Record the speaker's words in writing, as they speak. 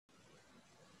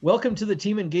Welcome to the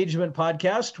Team Engagement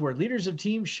Podcast, where leaders of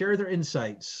teams share their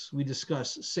insights. We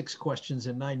discuss 6 questions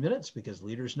in 9 minutes because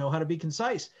leaders know how to be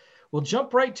concise. We'll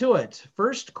jump right to it.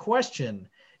 First question.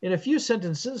 In a few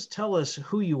sentences, tell us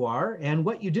who you are and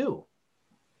what you do.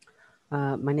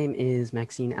 My name is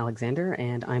Maxine Alexander,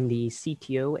 and I'm the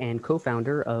CTO and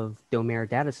co-founder of Domer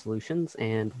Data Solutions,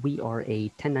 and we are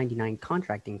a 1099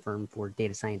 contracting firm for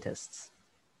data scientists.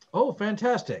 Oh,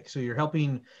 fantastic. So you're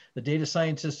helping the data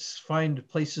scientists find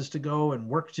places to go and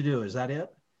work to do. Is that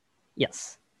it?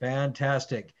 Yes.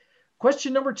 Fantastic.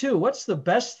 Question number 2. What's the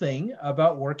best thing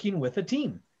about working with a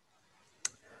team?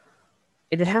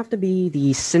 It'd have to be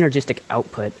the synergistic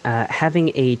output.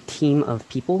 Having a team of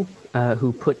people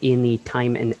who put in the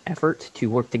time and effort to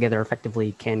work together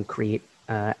effectively can create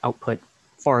output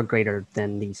far greater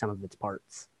than the sum of its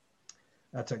parts.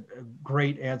 That's a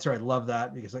great answer. I love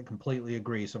that because I completely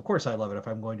agree. So of course I love it if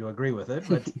I'm going to agree with it,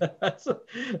 but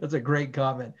that's a great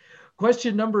comment.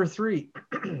 Question number 3,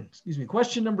 excuse me.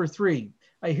 Question number 3.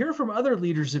 I hear from other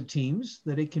leaders of teams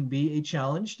that it can be a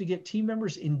challenge to get team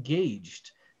members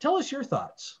engaged. Tell us your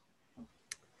thoughts.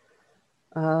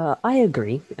 I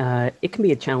agree. It can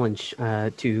be a challenge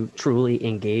to truly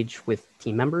engage with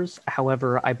team members.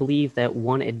 However, I believe that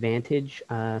one advantage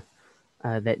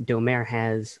that Domer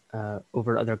has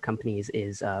over other companies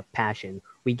is passion.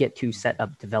 We get to set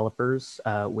up developers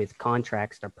with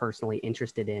contracts they're personally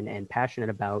interested in and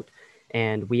passionate about,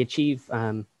 and we achieve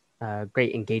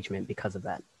great engagement because of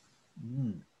that.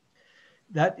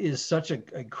 That is such a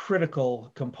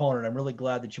critical component. I'm really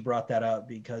glad that you brought that up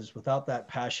because without that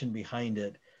passion behind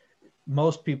it,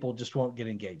 most people just won't get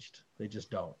engaged. They just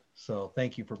don't. So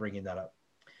thank you for bringing that up.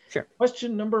 Sure.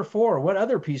 Question number 4, what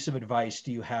other piece of advice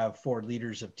do you have for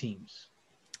leaders of teams?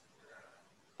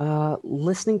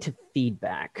 Listening to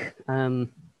feedback.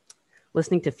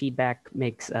 Listening to feedback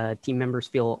makes team members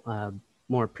feel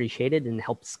more appreciated and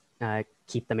helps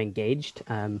keep them engaged,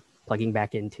 plugging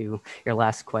back into your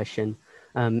last question.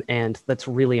 And that's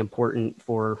really important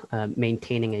for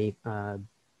maintaining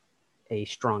a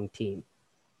strong team.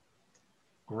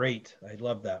 Great. I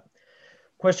love that.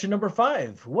 Question number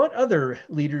 5, what other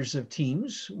leaders of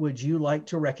teams would you like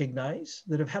to recognize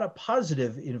that have had a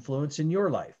positive influence in your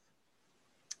life?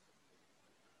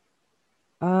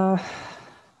 I'd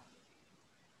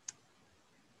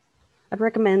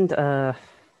recommend so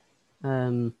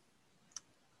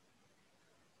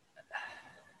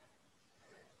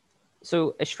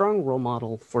a strong role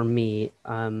model for me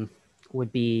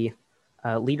would be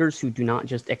leaders who do not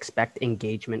just expect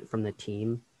engagement from the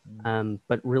team,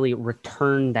 but really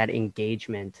return that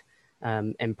engagement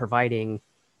and providing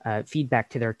feedback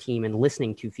to their team and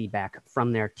listening to feedback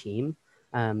from their team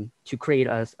to create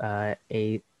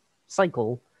a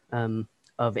cycle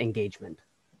of engagement.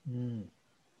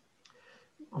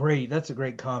 Great. That's a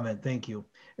great comment. Thank you.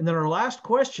 And then our last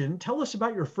question, tell us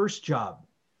about your first job.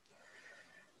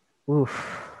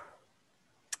 Oof.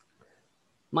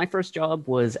 My first job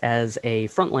was as a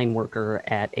frontline worker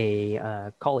at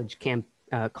a college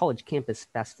campus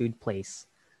fast food place.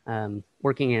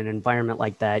 Working in an environment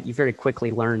like that, you very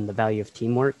quickly learn the value of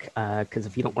teamwork because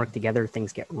if you don't work together,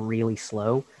 things get really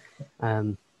slow.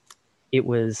 It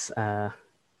was a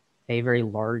very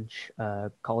large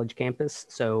college campus,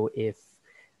 so if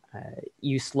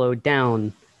you slowed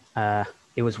down,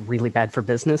 it was really bad for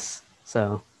business.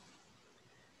 So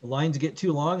the lines get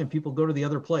too long and people go to the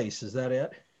other place. Is that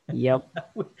it? Yep.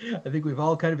 I think we've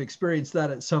all kind of experienced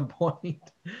that at some point.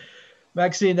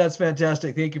 Maxine, that's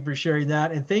fantastic. Thank you for sharing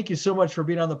that. And thank you so much for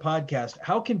being on the podcast.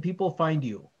 How can people find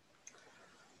you?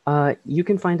 You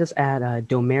can find us at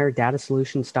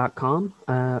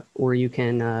domerdatasolutions.com, or you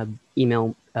can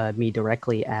email me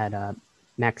directly at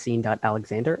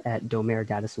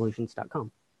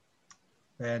maxine.alexander@domerdatasolutions.com.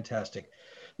 Fantastic.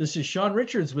 This is Sean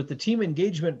Richards with the Team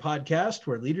Engagement Podcast,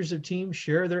 where leaders of teams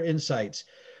share their insights.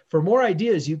 For more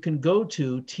ideas, you can go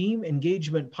to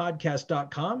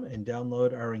teamengagementpodcast.com and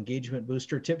download our Engagement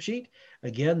Booster tip sheet.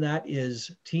 Again, that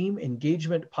is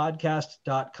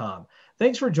teamengagementpodcast.com.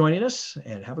 Thanks for joining us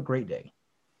and have a great day.